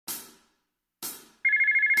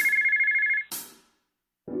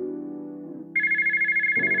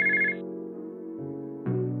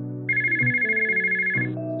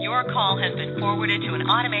Your call has been forwarded to an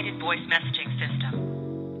automated voice messaging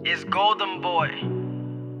system. Is Golden Boy.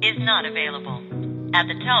 Is not available. At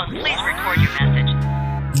the tone, please record your message.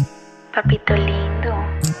 Papito lindo,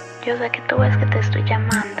 yo sé que tú ves que te estoy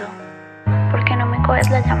llamando. ¿Por qué no me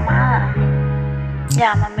coges la llamada?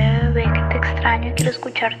 Llámame, bebé, que te extraño y quiero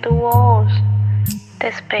escuchar tu voz. Te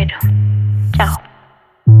espero. Chao.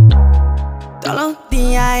 Todos los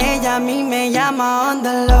días ella a mí me llama on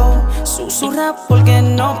the low. Susurra porque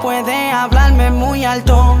no puede hablarme muy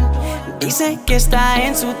alto. Dice que está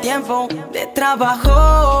en su tiempo de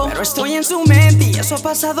trabajo, pero estoy en su mente y eso ha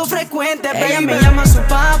pasado frecuente. Ella me llama su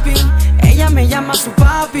papi, ella me llama su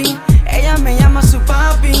papi, ella me llama su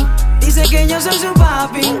papi. Dice que yo soy su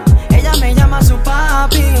papi, ella me llama su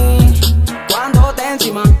papi. Cuando te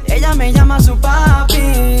encima, ella me llama su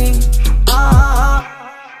papi.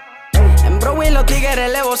 En Broadway los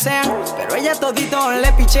tigres le vocean, pero ella todito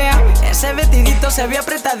le pichea. Ese vestidito se ve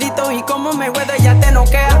apretadito y como me huedo ella te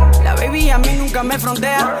noquea. La baby a mí nunca me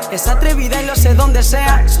frontea, es atrevida y lo sé donde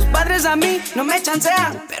sea. Sus padres a mí no me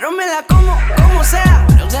chancean, pero me la como sea.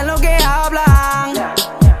 No sé lo que hablan,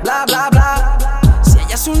 bla bla bla. Si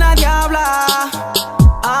ella es una diabla,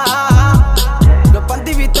 los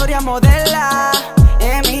panty Victoria modela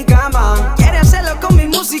en mi cama. Quiere hacerlo con mi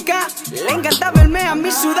música, le encanta verme a mí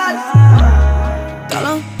sudar. Todos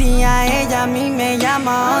los días ella a mí me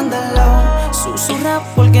llama on the low. Susurra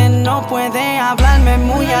porque no puede hablarme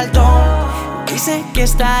muy alto. Dice que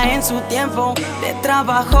está en su tiempo de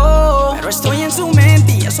trabajo, pero estoy en su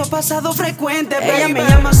mente y eso ha pasado frecuente. Ella me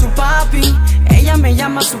llama su papi, ella me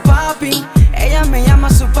llama su papi, ella me llama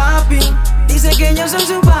su papi. Dice que yo soy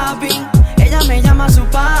su papi, ella me llama su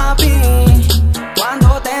papi.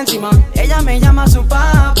 Cuando te encima, ella me llama su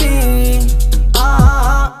papi.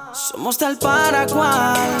 Somos tal para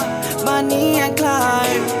cual, Vanilla y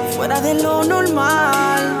Clyde, fuera de lo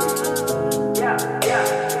normal.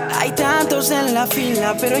 Hay tantos en la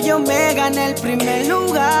fila, pero yo me gané el primer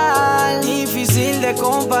lugar. Difícil de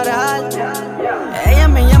comparar. Ella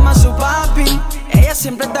me llama su papi, ella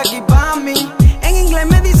siempre está aquí para mí. En inglés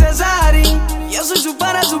me dice Sari, yo soy su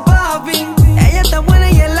para su papi. Ella está buena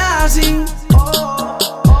y el así.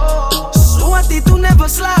 Su actitud never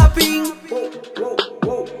slapping.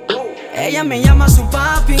 Ella me llama su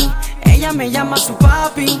papi, ella me llama su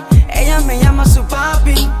papi, ella me llama su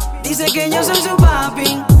papi. Dice que yo soy su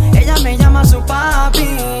papi, ella me llama su papi.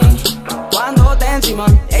 Cuando te encima,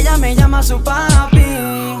 ella me llama su papi.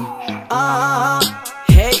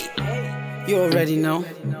 Hey, you already know.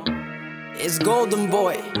 It's Golden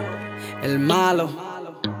Boy, el malo.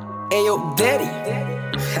 Ayo, Daddy.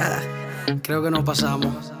 Creo que nos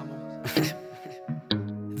pasamos.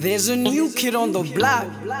 There's a new kid on the block.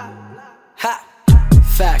 Ha,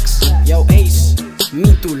 facts, yo Ace,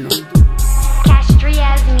 mi turno.